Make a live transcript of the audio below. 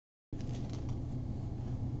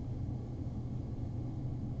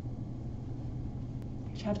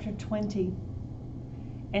Chapter 20.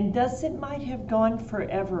 And thus it might have gone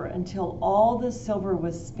forever until all the silver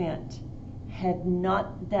was spent, had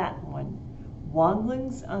not that one,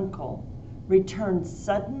 Wanglung's uncle, returned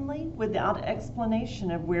suddenly without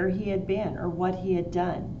explanation of where he had been or what he had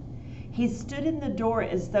done. He stood in the door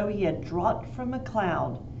as though he had dropped from a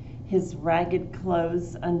cloud, his ragged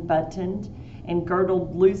clothes unbuttoned and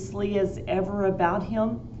girdled loosely as ever about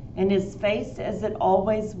him, and his face as it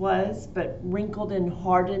always was, but wrinkled and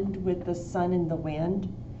hardened with the sun and the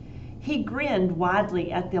wind. He grinned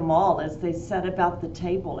widely at them all as they sat about the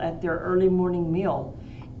table at their early morning meal,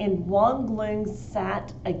 and Wanglung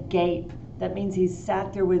sat agape. That means he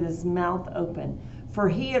sat there with his mouth open, for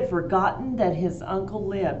he had forgotten that his uncle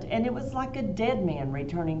lived, and it was like a dead man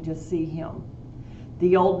returning to see him.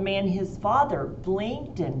 The old man, his father,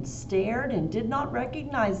 blinked and stared and did not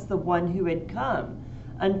recognize the one who had come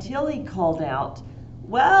until he called out,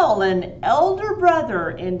 "Well, an elder brother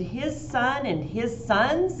and his son and his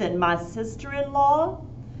sons and my sister-in-law?"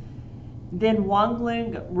 Then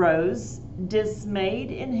Wanglung rose,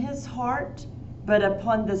 dismayed in his heart, but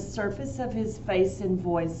upon the surface of his face and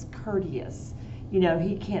voice courteous. You know,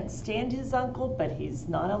 he can't stand his uncle, but he's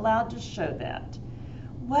not allowed to show that.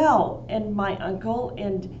 "Well, and my uncle,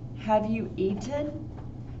 and have you eaten?"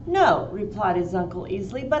 "No," replied his uncle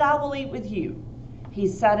easily, "but I will eat with you." He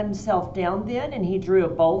sat himself down then, and he drew a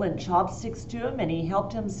bowl and chopsticks to him, and he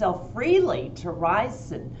helped himself freely to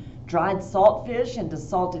rice and dried saltfish and to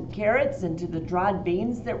salted carrots and to the dried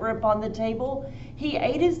beans that were upon the table. He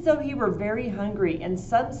ate as though he were very hungry, and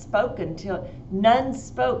none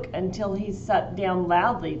spoke until he sucked down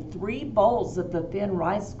loudly 3 bowls of the thin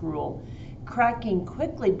rice gruel, cracking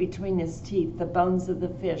quickly between his teeth the bones of the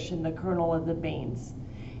fish and the kernel of the beans.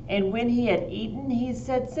 And when he had eaten, he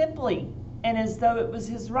said simply, and as though it was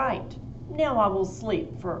his right, "Now I will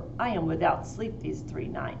sleep, for I am without sleep these 3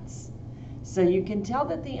 nights." So you can tell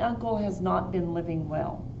that the uncle has not been living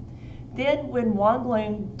well. Then when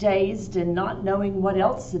Wanglung, dazed and not knowing what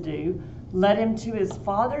else to do, led him to his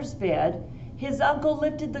father's bed, his uncle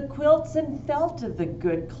lifted the quilts and felt of the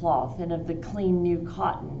good cloth and of the clean new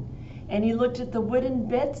cotton. And he looked at the wooden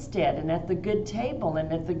bedstead and at the good table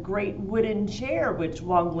and at the great wooden chair which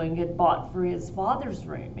Wanglung had bought for his father's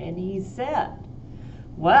room. And he said,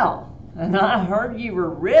 "Well, and I heard you were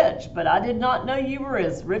rich, but I did not know you were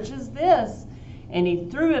as rich as this." And he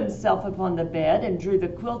threw himself upon the bed and drew the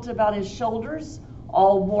quilt about his shoulders,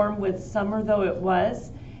 all warm with summer though it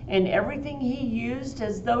was, and everything he used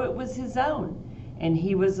as though it was his own. And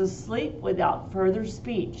he was asleep without further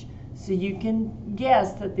speech. So you can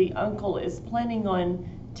guess that the uncle is planning on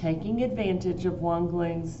taking advantage of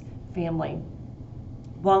Wanglung's family.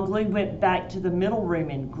 Wanglung went back to the middle room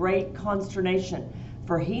in great consternation,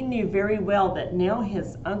 for he knew very well that now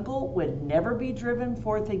his uncle would never be driven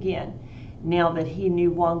forth again, now that he knew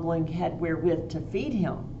Wanglung had wherewith to feed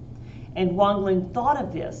him. And Wanglung thought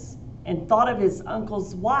of this, and thought of his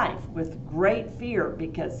uncle's wife with great fear,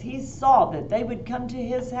 because he saw that they would come to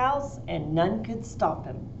his house and none could stop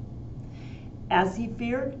him. As he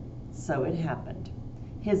feared, so it happened.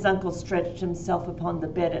 His uncle stretched himself upon the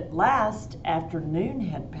bed at last, after noon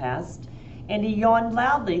had passed, and he yawned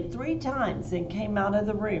loudly 3 times and came out of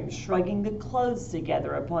the room, shrugging the clothes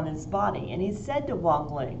together upon his body. And he said to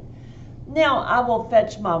Wanglung, "Now I will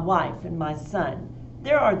fetch my wife and my son.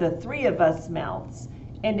 There are the 3 of us mouths,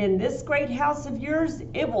 and in this great house of yours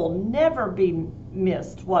it will never be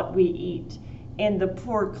missed what we eat and the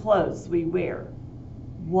poor clothes we wear."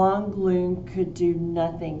 Wanglung could do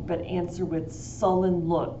nothing but answer with sullen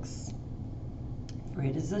looks, for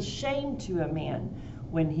it is a shame to a man,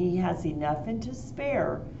 when he has enough and to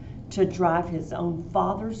spare, to drive his own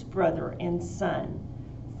father's brother and son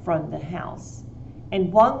from the house.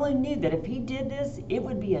 And Wanglung knew that if he did this, it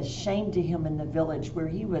would be a shame to him in the village where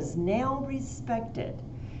he was now respected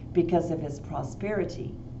because of his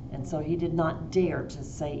prosperity, and so he did not dare to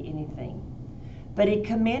say anything. But he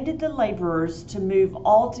commanded the laborers to move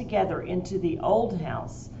all together into the old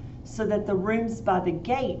house, so that the rooms by the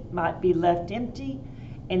gate might be left empty.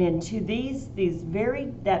 And into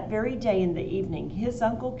that very day in the evening, his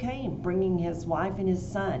uncle came, bringing his wife and his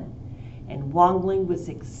son. And Wanglung was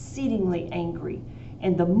exceedingly angry,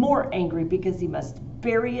 and the more angry because he must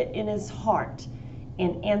bury it in his heart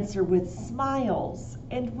and answer with smiles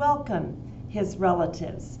and welcome his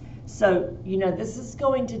relatives. So, you know, this is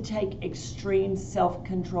going to take extreme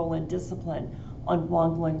self-control and discipline on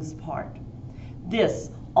Wanglung's part.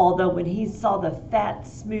 This, although when he saw the fat,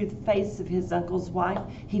 smooth face of his uncle's wife,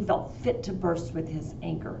 he felt fit to burst with his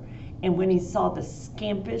anger. And when he saw the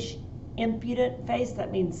scampish, impudent face,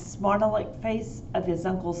 that means smart-aleck face of his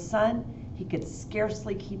uncle's son, he could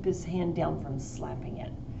scarcely keep his hand down from slapping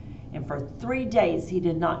it. And for 3 days he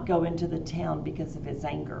did not go into the town because of his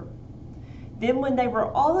anger. Then when they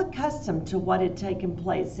were all accustomed to what had taken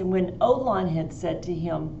place, and when Olon had said to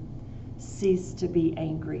him, "Cease to be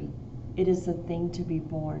angry. It is a thing to be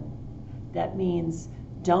borne." That means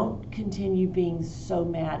don't continue being so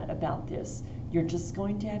mad about this. You're just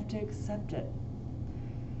going to have to accept it.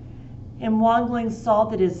 And Wangling saw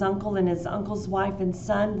that his uncle and his uncle's wife and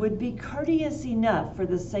son would be courteous enough for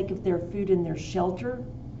the sake of their food and their shelter.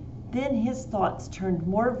 Then his thoughts turned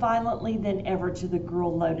more violently than ever to the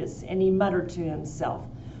girl Lotus, and he muttered to himself,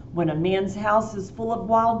 "When a man's house is full of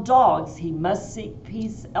wild dogs, he must seek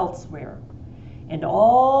peace elsewhere." And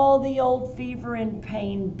all the old fever and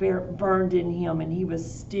pain burned in him, and he was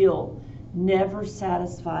still never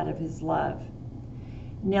satisfied of his love.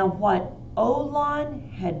 Now what Olon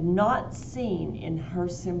had not seen in her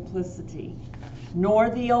simplicity, nor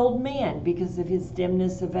the old man because of his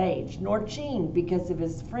dimness of age, nor Ching because of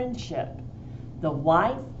his friendship, the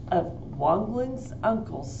wife of Wangling's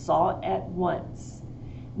uncle saw at once.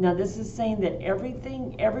 Now this is saying that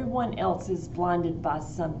everyone else is blinded by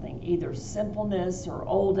something, either simpleness or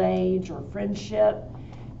old age or friendship.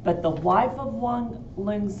 But the wife of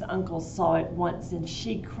Wangling's uncle saw at once, and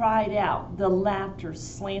she cried out, the laughter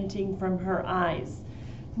slanting from her eyes,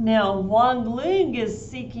 "Now Wangling is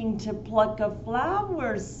seeking to pluck a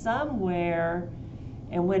flower somewhere."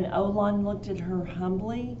 And when Olon looked at her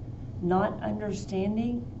humbly, not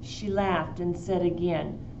understanding, she laughed and said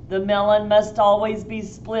again, "The melon must always be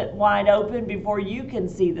split wide open before you can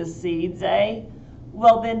see the seeds, eh?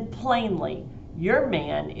 Well then, plainly, your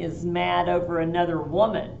man is mad over another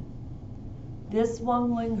woman." This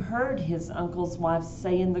Wangling heard his uncle's wife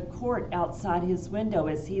say in the court outside his window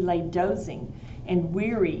as he lay dozing and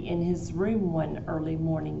weary in his room one early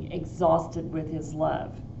morning, exhausted with his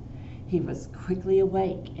love. He was quickly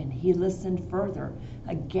awake, and he listened further,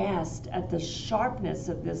 aghast at the sharpness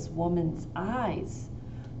of this woman's eyes.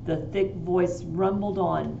 The thick voice rumbled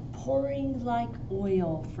on, pouring like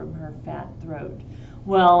oil from her fat throat.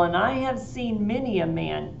 "Well, and I have seen many a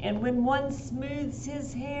man, and when one smooths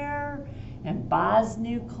his hair and buys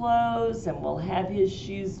new clothes and will have his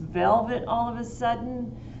shoes velvet all of a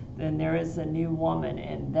sudden, then there is a new woman,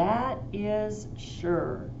 and that is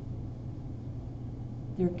sure."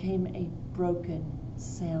 There came a broken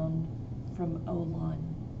sound from Olon.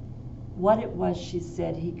 What it was, she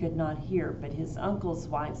said, he could not hear, but his uncle's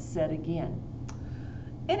wife said again,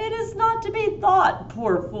 "And it is not to be thought,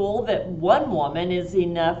 poor fool, that one woman is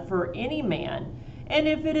enough for any man. And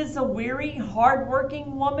if it is a weary,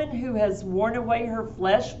 hard-working woman who has worn away her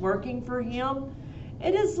flesh working for him,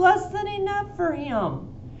 it is less than enough for him.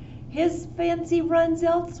 His fancy runs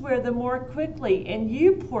elsewhere the more quickly, and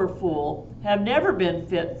you, poor fool, have never been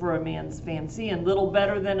fit for a man's fancy, and little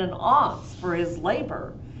better than an ox for his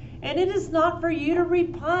labor. And it is not for you to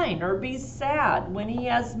repine or be sad when he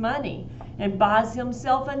has money and buys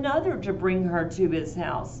himself another to bring her to his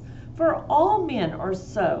house, for all men are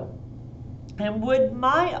so. And would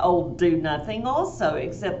my old do-nothing also,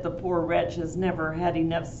 except the poor wretch has never had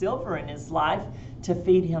enough silver in his life to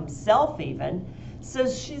feed himself even." So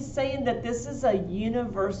she's saying that this is a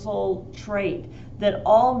universal trait, that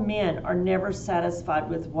all men are never satisfied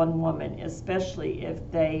with one woman, especially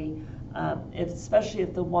if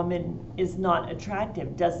the woman is not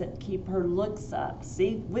attractive, doesn't keep her looks up.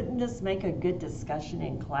 See, wouldn't this make a good discussion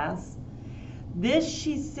in class? This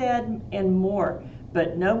she said and more,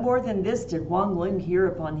 but no more than this did Wangling hear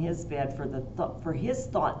upon his bed, for his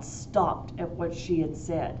thoughts stopped at what she had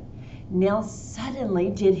said. Now suddenly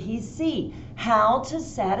did he see how to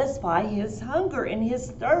satisfy his hunger and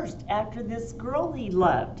his thirst after this girl he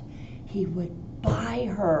loved. He would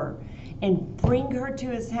buy her and bring her to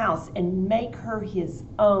his house and make her his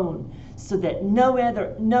own, so that no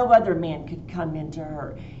other man could come into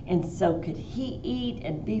her, and so could he eat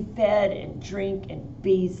and be fed and drink and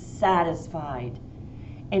be satisfied.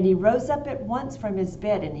 And he rose up at once from his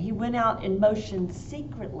bed, and he went out and motioned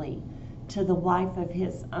secretly to the wife of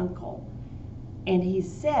his uncle. And he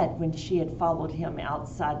said, when she had followed him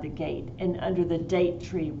outside the gate and under the date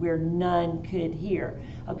tree where none could hear.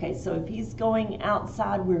 Okay, so if he's going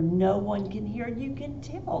outside where no one can hear, you can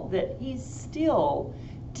tell that he's still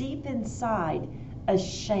deep inside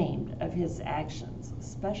ashamed of his actions,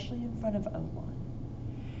 especially in front of Olon.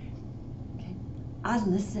 Okay, "I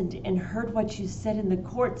listened and heard what you said in the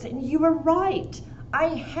courts, and you were right. I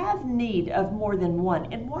have need of more than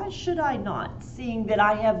one, and why should I not, seeing that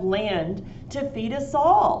I have land to feed us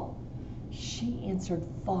all?" She answered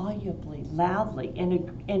volubly, loudly,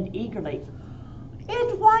 and eagerly,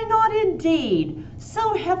 And why not indeed?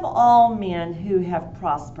 So have all men who have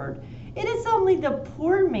prospered. It is only the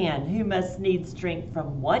poor man who must needs drink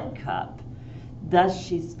from one cup. Thus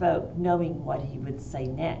she spoke, knowing what he would say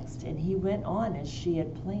next, and he went on as she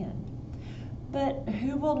had planned. But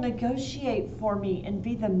who will negotiate for me and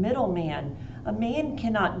be the middleman? A man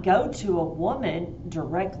cannot go to a woman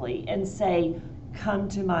directly and say, "Come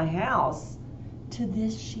to my house." To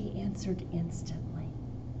this she answered instantly,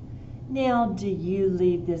 "Now do you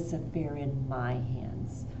leave this affair in my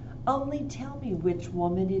hands. Only tell me which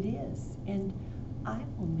woman it is, and I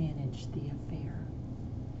will manage the affair."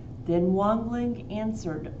 Then Wangling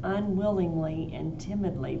answered unwillingly and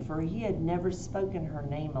timidly, for he had never spoken her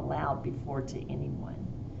name aloud before to anyone.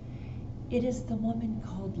 "It is the woman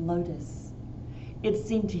called Lotus." It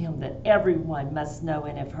seemed to him that everyone must know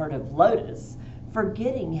and have heard of Lotus,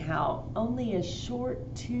 forgetting how only a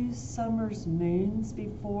short 2 summers' moons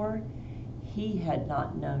before he had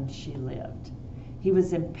not known she lived. He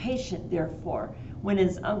was impatient, therefore, when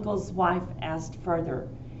his uncle's wife asked further,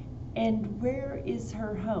 "And where is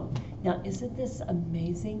her home?" Now, isn't this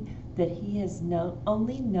amazing that he has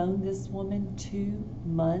only known this woman 2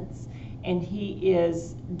 months, and he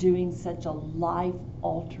is doing such a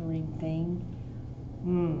life-altering thing?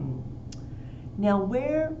 Now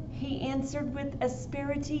where, he answered with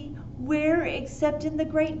asperity, where except in the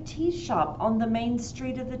great tea shop on the main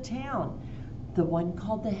street of the town? The one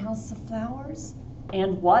called the House of Flowers?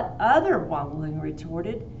 And what other? Wangling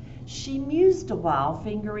retorted. She mused a while,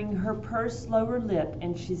 fingering her pursed lower lip,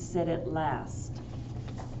 and she said at last,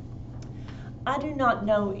 "I do not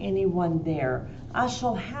know anyone there. I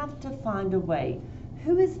shall have to find a way.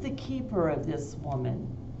 Who is the keeper of this woman?"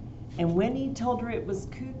 And when he told her it was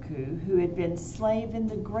Cuckoo, who had been slave in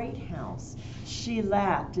the great house, she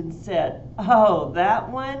laughed and said, "Oh, that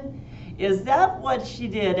one? Is that what she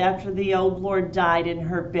did after the old lord died in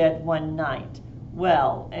her bed one night?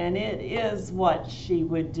 Well, and it is what she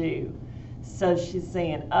would do." So she's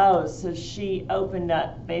saying, oh, so she opened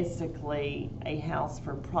up basically a house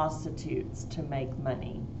for prostitutes to make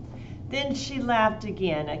money. Then she laughed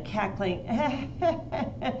again, a cackling,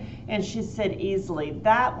 and she said easily,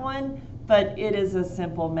 "That one? But it is a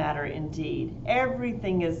simple matter indeed.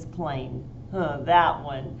 Everything is plain. That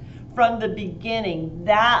one. From the beginning,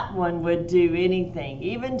 that one would do anything,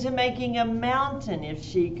 even to making a mountain if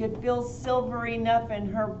she could feel silver enough in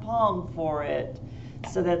her palm for it."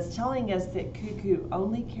 So that's telling us that Cuckoo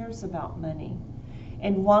only cares about money.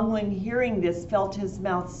 And Wangling, hearing this, felt his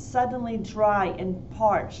mouth suddenly dry and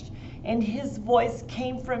parched, and his voice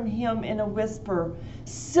came from him in a whisper,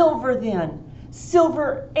 "Silver then,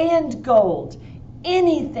 silver and gold,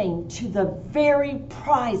 anything to the very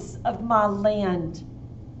price of my land."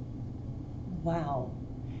 Wow.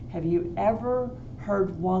 Have you ever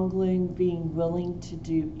heard Wangling being willing to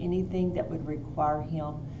do anything that would require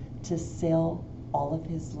him to sell all of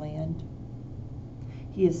his land?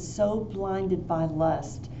 He is so blinded by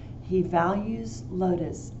lust, he values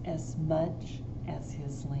Lotus as much as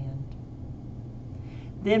his land.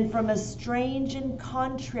 Then from a strange and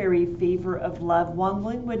contrary fever of love,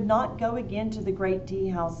 Wangling would not go again to the great tea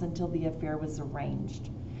house until the affair was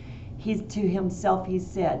arranged. To himself he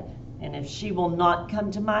said, "And if she will not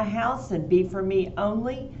come to my house and be for me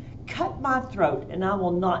only, cut my throat and I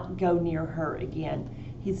will not go near her again."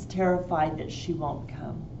 He's terrified that she won't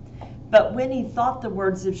come. But when he thought the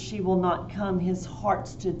words, "if she will not come," his heart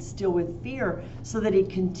stood still with fear, so that he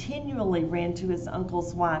continually ran to his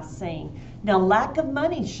uncle's wife, saying, "Now lack of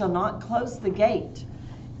money shall not close the gate."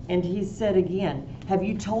 And he said again, "Have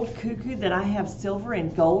you told Cuckoo that I have silver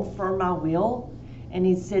and gold for my will?" And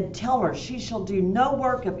he said, "Tell her she shall do no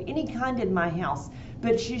work of any kind in my house,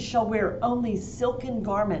 but she shall wear only silken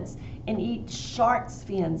garments and eat shark's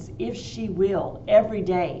fins, if she will, every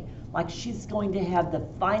day, like she's going to have the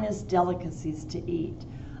finest delicacies to eat."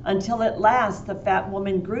 Until at last the fat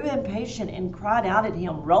woman grew impatient and cried out at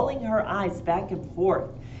him, rolling her eyes back and forth,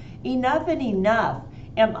 "Enough and enough!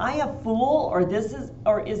 Am I a fool, or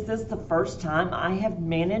is this the first time I have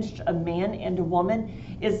managed a man and a woman?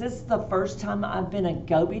 Is this the first time I've been a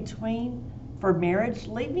go-between for marriage?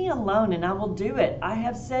 Leave me alone and I will do it. I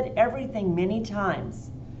have said everything many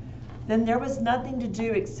times." Then there was nothing to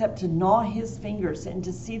do except to gnaw his fingers and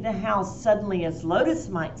to see the house suddenly as Lotus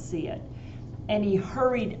might see it. And he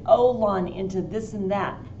hurried Olan into this and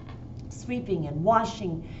that, sweeping and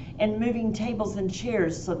washing and moving tables and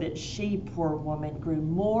chairs, so that she, poor woman, grew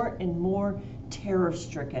more and more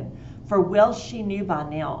terror-stricken, for well she knew by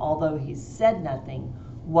now, although he said nothing,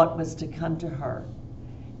 what was to come to her.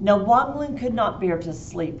 Now Wanglin could not bear to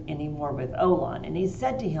sleep any more with Olan, and he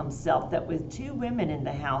said to himself that with 2 women in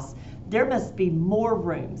the house there must be more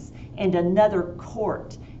rooms and another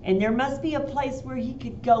court, and there must be a place where he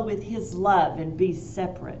could go with his love and be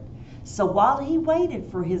separate. So while he waited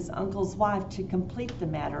for his uncle's wife to complete the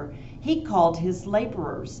matter, he called his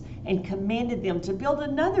laborers and commanded them to build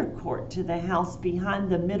another court to the house behind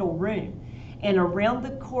the middle room, and around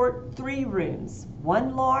the court 3 rooms,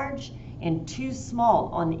 1 large and 2 small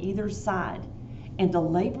on either side. And the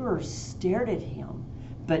laborers stared at him,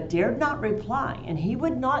 but dared not reply, and he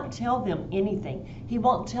would not tell them anything. He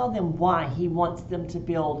won't tell them why he wants them to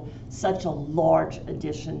build such a large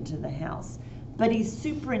addition to the house. But he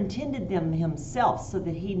superintended them himself so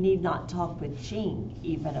that he need not talk with Ching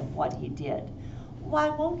even of what he did. Why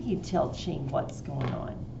won't he tell Ching what's going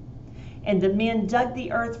on? And the men dug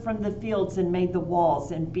the earth from the fields and made the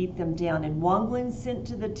walls and beat them down. And Wanglin sent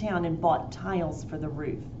to the town and bought tiles for the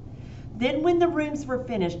roof. Then when the rooms were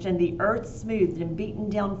finished and the earth smoothed and beaten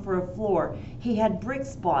down for a floor, he had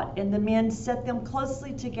bricks bought, and the men set them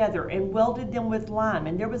closely together and welded them with lime.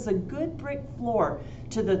 And there was a good brick floor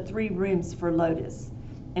to the 3 rooms for Lotus.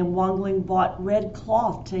 And Wanglin bought red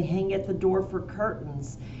cloth to hang at the door for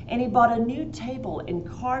curtains. And he bought a new table and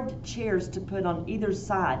carved chairs to put on either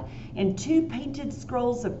side, and 2 painted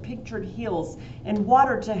scrolls of pictured hills, and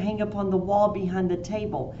water to hang upon the wall behind the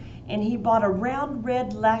table. And he bought a round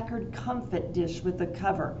red lacquered comfit dish with a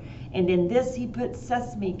cover, and in this he put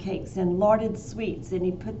sesame cakes and larded sweets, and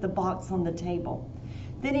he put the box on the table.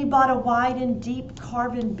 Then he bought a wide and deep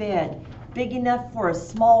carven bed, big enough for a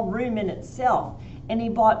small room in itself, and he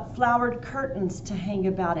bought flowered curtains to hang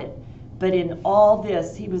about it. But in all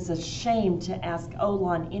this he was ashamed to ask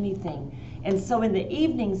Olan anything. And so in the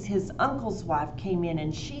evenings his uncle's wife came in,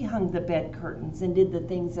 and she hung the bed curtains and did the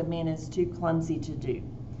things a man is too clumsy to do.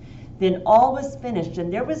 Then all was finished,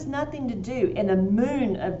 and there was nothing to do, and a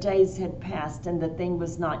moon of days had passed, and the thing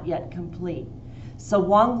was not yet complete. So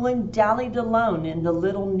Wanglin dallied alone in the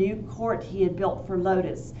little new court he had built for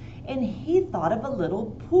Lotus, and he thought of a little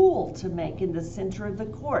pool to make in the center of the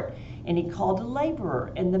court. And he called a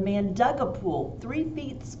laborer, and the man dug a pool 3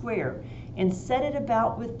 feet square and set it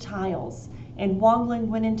about with tiles. And Wanglin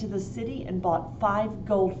went into the city and bought 5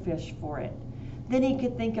 goldfish for it. Then he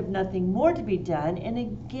could think of nothing more to be done, and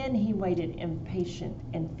again he waited impatient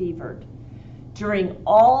and fevered. During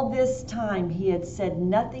all this time he had said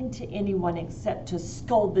nothing to anyone except to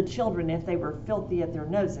scold the children if they were filthy at their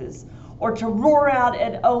noses, or to roar out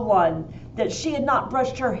at Olan that she had not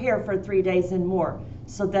brushed her hair for 3 days and more,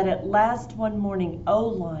 so that at last one morning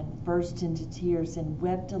Olan burst into tears and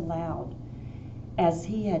wept aloud, as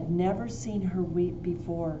he had never seen her weep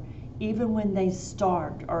before, even when they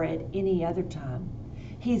starved or at any other time.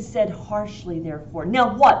 He said harshly, therefore,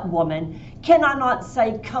 "Now what, woman? Can I not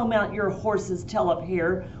say, comb out your horse's tail of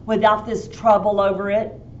hair without this trouble over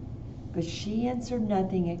it?" But she answered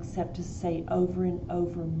nothing except to say over and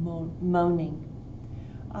over, moaning,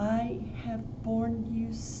 "I have borne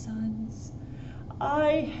you sons.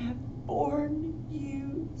 I have borne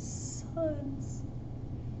you sons."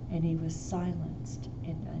 And he was silenced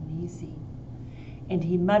and uneasy. And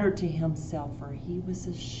he muttered to himself, for he was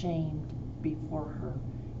ashamed before her,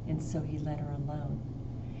 and so he let her alone.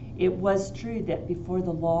 It was true that before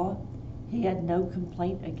the law he had no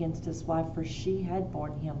complaint against his wife, for she had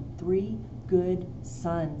borne him 3 good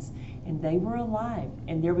sons, and they were alive,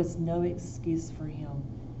 and there was no excuse for him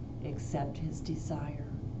except his desire.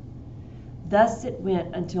 Thus it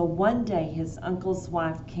went until one day his uncle's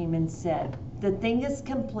wife came and said, "The thing is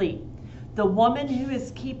complete. The woman who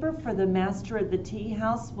is keeper for the master of the tea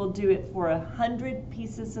house will do it for 100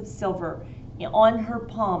 pieces of silver on her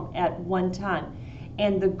palm at one time.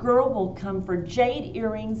 And the girl will come for jade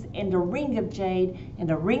earrings and a ring of jade and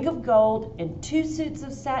a ring of gold and 2 suits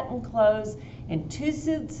of satin clothes and 2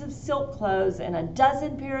 suits of silk clothes and a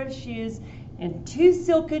dozen pair of shoes and 2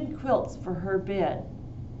 silken quilts for her bed."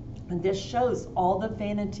 And this shows all the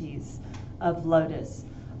vanities of Lotus.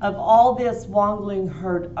 Of all this, Wanglin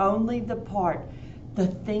heard only the part, "The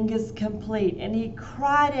thing is complete," and he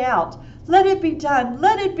cried out, "Let it be done,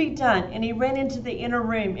 let it be done." And he ran into the inner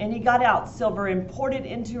room, and he got out silver and poured it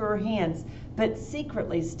into her hands, but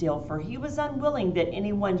secretly still, for he was unwilling that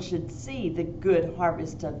anyone should see the good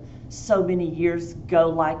harvest of so many years go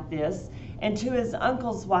like this. And to his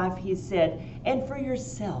uncle's wife he said, "And for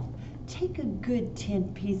yourself, take a good 10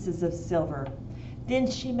 pieces of silver." Then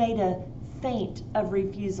she made a feint of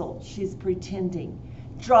refusal. She's pretending.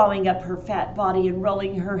 drawing up her fat body and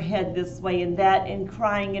rolling her head this way and that and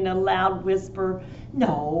crying in a loud whisper,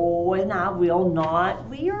 "No, and I will not.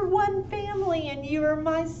 We are one family, and you are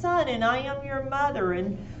my son, and I am your mother,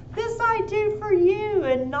 and this I do for you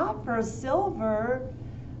and not for silver."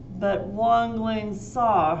 But Wang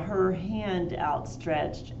saw her hand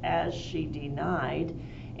outstretched as she denied,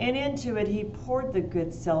 and into it he poured the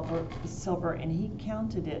good silver, and he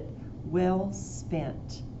counted it well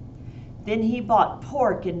spent. Then he bought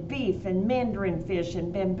pork and beef and mandarin fish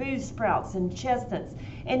and bamboo sprouts and chestnuts,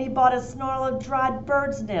 and he bought a snarl of dried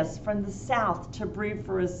bird's nests from the south to brew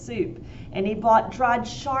for a soup, and he bought dried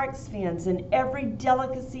shark's fins, and every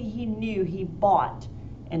delicacy he knew he bought.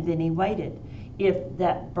 And then he waited, if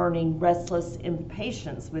that burning, restless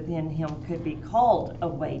impatience within him could be called a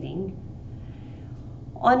waiting.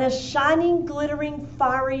 On a shining, glittering,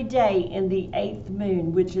 fiery day in the 8th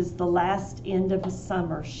moon, which is the last end of a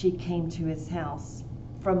summer, she came to his house.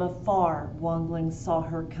 From afar, Wang saw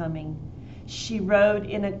her coming. She rode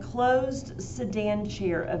in a closed sedan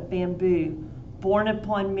chair of bamboo, borne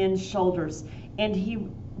upon men's shoulders, and he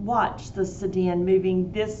watched the sedan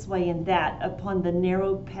moving this way and that upon the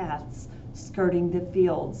narrow paths skirting the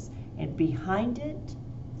fields, and behind it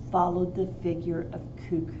followed the figure of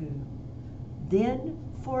Cuckoo. Then,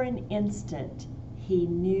 for an instant, he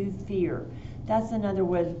knew fear. That's another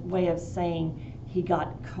way of saying he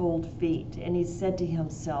got cold feet, and he said to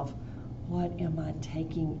himself, "What am I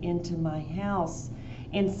taking into my house?"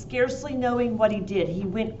 And scarcely knowing what he did, he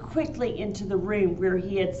went quickly into the room where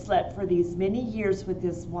he had slept for these many years with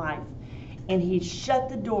his wife, and he shut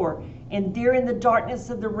the door, and there in the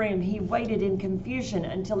darkness of the room he waited in confusion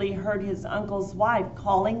until he heard his uncle's wife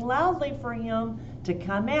calling loudly for him to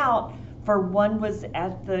come out, for one was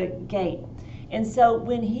at the gate. And so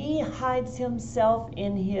when he hides himself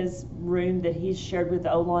in his room that he's shared with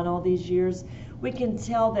Olan all these years, we can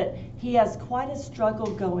tell that he has quite a struggle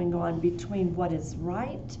going on between what is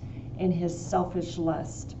right and his selfish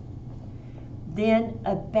lust. Then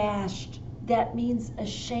abashed, that means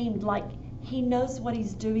ashamed, like he knows what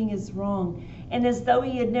he's doing is wrong. And as though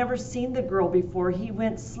he had never seen the girl before, he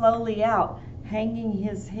went slowly out, hanging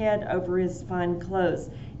his head over his fine clothes,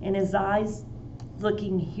 and his eyes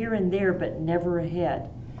looking here and there but never ahead.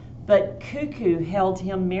 But Cuckoo held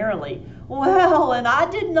him merrily. "Well, and I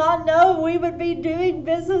did not know we would be doing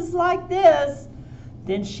business like this."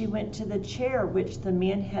 Then she went to the chair which the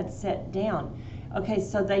men had set down. Okay,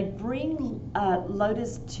 so they bring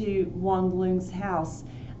Lotus to Wang Lung's house,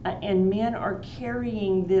 and men are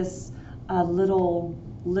carrying this little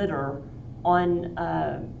litter on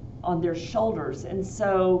their shoulders. And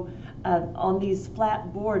so on these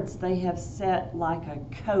flat boards, they have set like a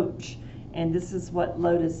coach, and this is what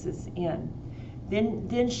Lotus is in.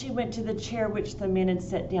 Then she went to the chair which the men had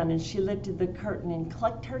set down, and she lifted the curtain and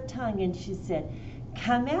clucked her tongue, and she said,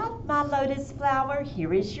 "Come out, my lotus flower,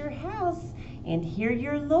 here is your house, and here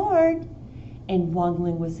your lord." And Wang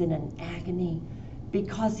Lung was in an agony,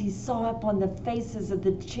 because he saw upon the faces of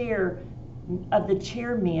the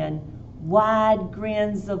chairmen wide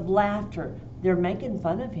grins of laughter. They're making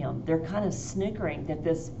fun of him. They're kind of snickering that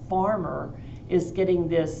this farmer is getting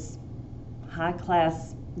this high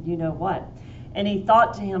class, you know what. And he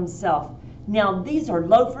thought to himself, "Now these are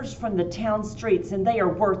loafers from the town streets, and they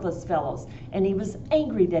are worthless fellows." And he was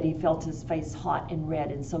angry that he felt his face hot and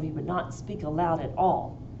red, and so he would not speak aloud at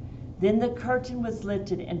all. Then the curtain was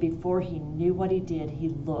lifted, and before he knew what he did, he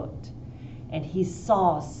looked, and he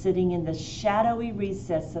saw sitting in the shadowy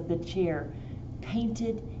recess of the chair,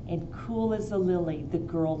 painted and cool as a lily, the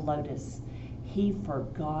girl Lotus. He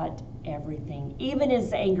forgot everything, even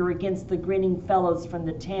his anger against the grinning fellows from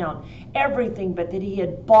the town, everything but that he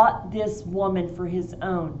had bought this woman for his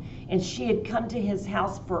own, and she had come to his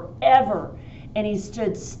house forever. And he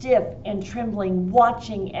stood stiff and trembling,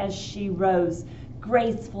 watching as she rose,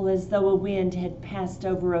 graceful as though a wind had passed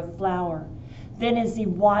over a flower. Then as he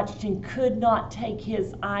watched and could not take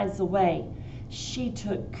his eyes away, she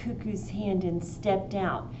took Cuckoo's hand and stepped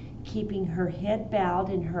out, keeping her head bowed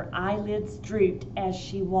and her eyelids drooped as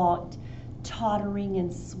she walked, tottering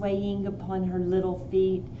and swaying upon her little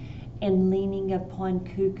feet and leaning upon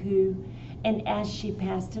Cuckoo. And as she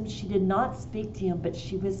passed him, she did not speak to him, but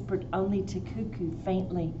she whispered only to Cuckoo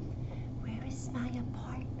faintly, "Where is my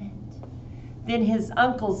apartment?" Then his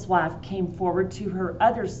uncle's wife came forward to her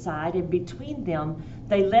other side, and between them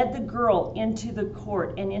they led the girl into the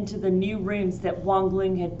court and into the new rooms that Wang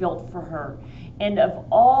Lung had built for her. And of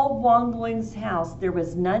all Wang Lung's house there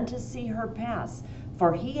was none to see her pass,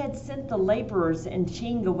 for he had sent the laborers and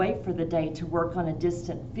Ching away for the day to work on a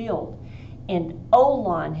distant field. And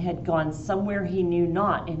Olon had gone somewhere he knew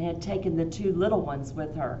not, and had taken the two little ones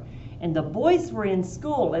with her. And the boys were in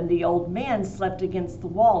school, and the old man slept against the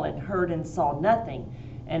wall, and heard and saw nothing.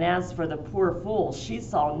 And as for the poor fool, she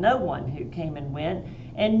saw no one who came and went,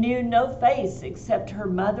 and knew no face except her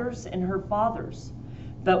mother's and her father's.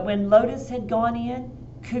 But when Lotus had gone in,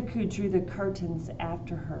 Cuckoo drew the curtains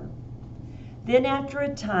after her. Then after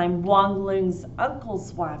a time, Wang Lung's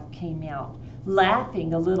uncle's wife came out,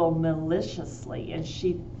 laughing a little maliciously, and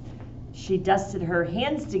she dusted her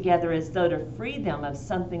hands together as though to free them of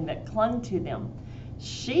something that clung to them.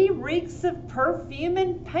 "She reeks of perfume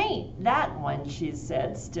and paint, that one," she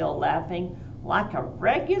said, still laughing. "Like a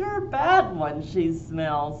regular bad one she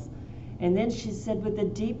smells." And then she said with a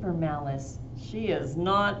deeper malice, "She is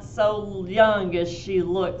not so young as she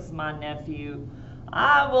looks, my nephew.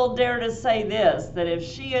 I will dare to say this, that if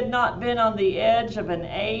she had not been on the edge of an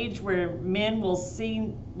age where men will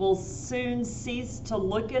soon cease to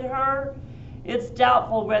look at her, it's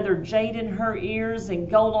doubtful whether jade in her ears and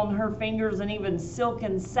gold on her fingers and even silk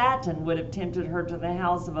and satin would have tempted her to the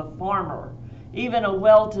house of a farmer, even a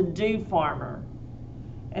well-to-do farmer."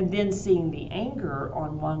 And then, seeing the anger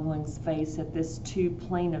on Wang Lung's face at this too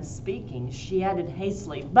plain of speaking, she added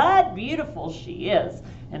hastily, "But beautiful she is,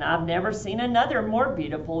 and I've never seen another more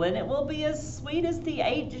beautiful, and it will be as sweet as the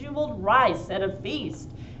age-jeweled rice at a feast,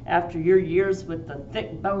 after your years with the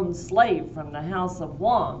thick-boned slave from the house of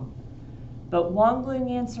Wang." But Wang Lung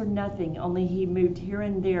answered nothing, only he moved here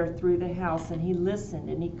and there through the house, and he listened,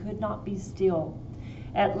 and he could not be still.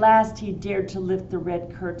 At last he dared to lift the red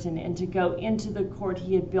curtain and to go into the court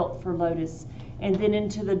he had built for Lotus, and then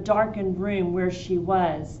into the darkened room where she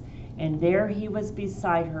was, and there he was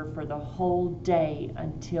beside her for the whole day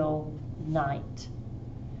until night.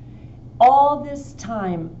 All this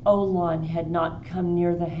time Olon had not come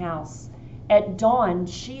near the house. At dawn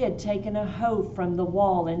she had taken a hoe from the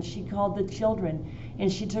wall, and she called the children,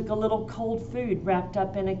 and she took a little cold food wrapped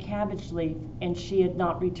up in a cabbage leaf, and she had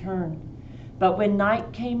not returned. But when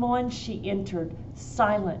night came on, she entered,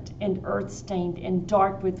 silent and earth-stained and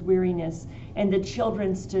dark with weariness, and the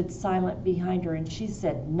children stood silent behind her, and she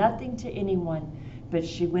said nothing to anyone, but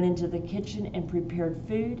she went into the kitchen and prepared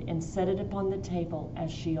food and set it upon the table,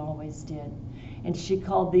 as she always did. And she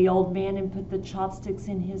called the old man and put the chopsticks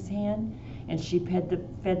in his hand, and she fed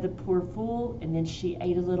the poor fool, and then she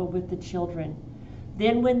ate a little with the children.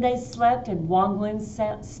 Then when they slept and Wang Lung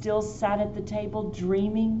still sat at the table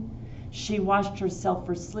dreaming, she washed herself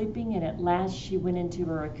for sleeping, and at last she went into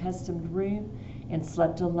her accustomed room and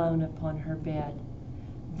slept alone upon her bed.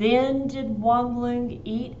 Then did Wang Lung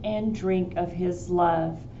eat and drink of his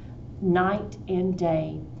love night and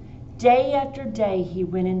day. Day after day he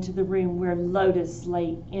went into the room where Lotus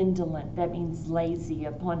lay indolent, that means lazy,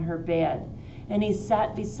 upon her bed, and he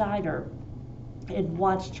sat beside her and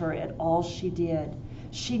watched her at all she did.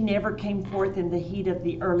 She never came forth in the heat of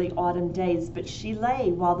the early autumn days, but she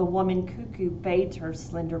lay while the woman Cuckoo bathed her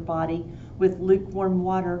slender body with lukewarm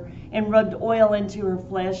water, and rubbed oil into her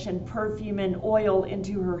flesh and perfume and oil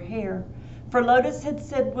into her hair. For Lotus had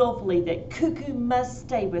said willfully that Cuckoo must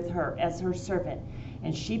stay with her as her servant,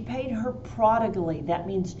 and she paid her prodigally, that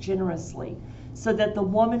means generously, so that the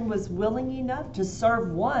woman was willing enough to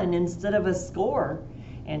serve one instead of a score.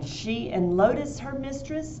 And she and Lotus, her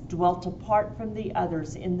mistress, dwelt apart from the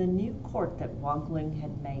others in the new court that Wang Lung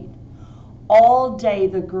had made. All day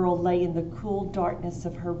the girl lay in the cool darkness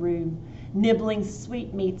of her room, nibbling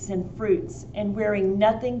sweetmeats and fruits, and wearing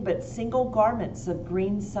nothing but single garments of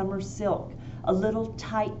green summer silk, a little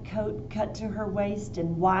tight coat cut to her waist,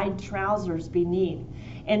 and wide trousers beneath.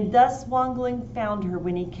 And thus Wang Lung found her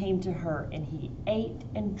when he came to her, and he ate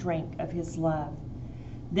and drank of his love.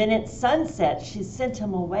 Then at sunset she sent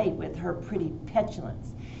him away with her pretty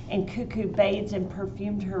petulance, and Cuckoo bathed and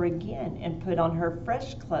perfumed her again, and put on her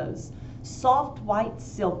fresh clothes, soft white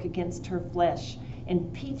silk against her flesh,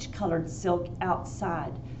 and peach-colored silk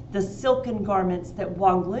outside, the silken garments that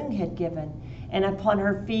Wang Lung had given, and upon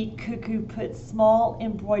her feet Cuckoo put small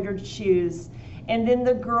embroidered shoes. And then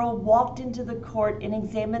the girl walked into the court and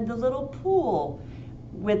examined the little pool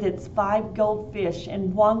with its 5 gold fish,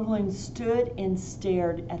 and Wang Lung stood and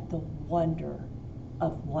stared at the wonder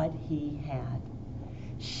of what he had.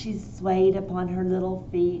 She swayed upon her little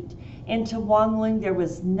feet, and to Wang Lung there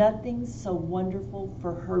was nothing so wonderful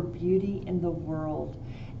for her beauty in the world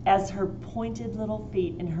as her pointed little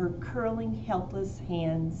feet and her curling, helpless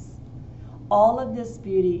hands. All of this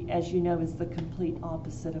beauty, as you know, is the complete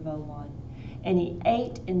opposite of Olon. And he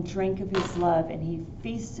ate and drank of his love, and he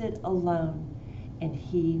feasted alone, and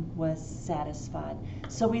he was satisfied.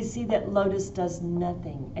 So we see that Lotus does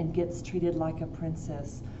nothing and gets treated like a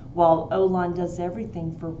princess, while Olan does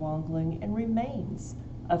everything for Wangling and remains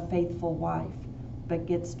a faithful wife, but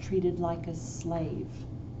gets treated like a slave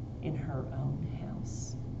in her own.